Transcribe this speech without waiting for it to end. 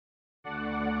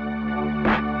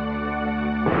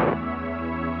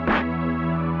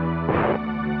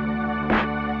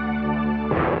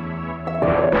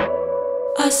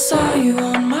saw you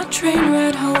on my train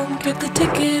ride home, kept the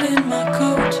ticket in my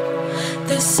coat.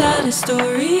 The saddest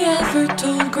story ever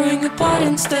told, growing apart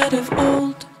instead of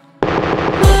old.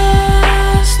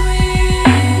 Must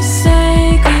we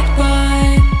say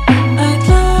goodbye? I'd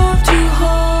love to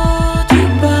hold you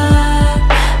back.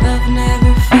 I've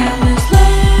never felt as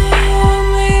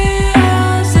lonely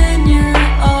as in your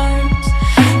arms.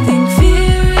 Think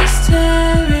fear is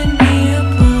tearing me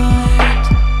apart.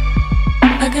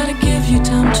 I gotta give you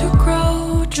time to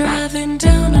grow, driving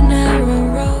down a narrow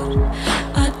road.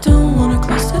 I don't wanna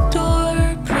close the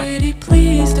door, pretty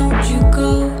please don't you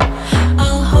go.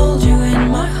 I'll hold you in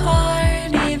my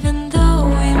heart, even though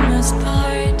we must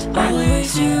part.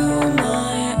 Always you,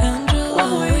 my angel,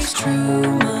 always true,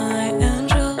 my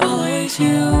angel. Always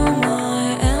you,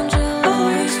 my angel,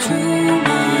 always true,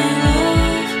 my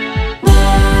love.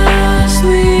 Must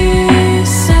we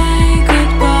say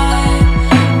goodbye?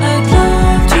 I'd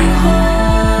love to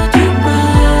hold you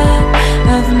back.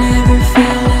 I've never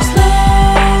felt as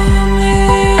lonely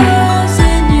as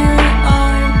in your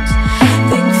arms.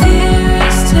 Think fear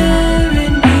is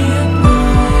tearing me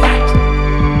apart.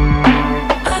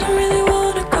 I don't really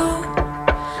wanna go.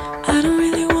 I don't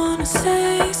really wanna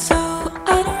say so.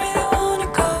 I don't really wanna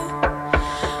go.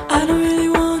 I don't really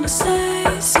wanna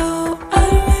say so. I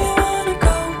don't really wanna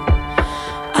go.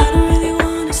 I don't really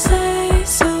wanna say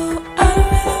so. I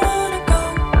don't really wanna go.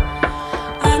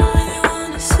 I don't really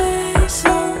wanna say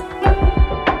so.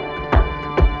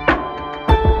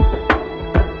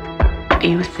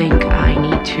 You think I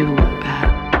need to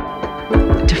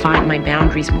define my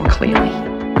boundaries more clearly,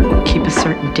 keep a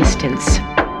certain distance,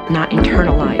 not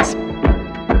internalize.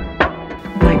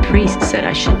 My priest said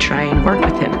I should try and work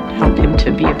with him, help him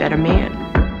to be a better man.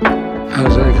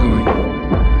 How's that going?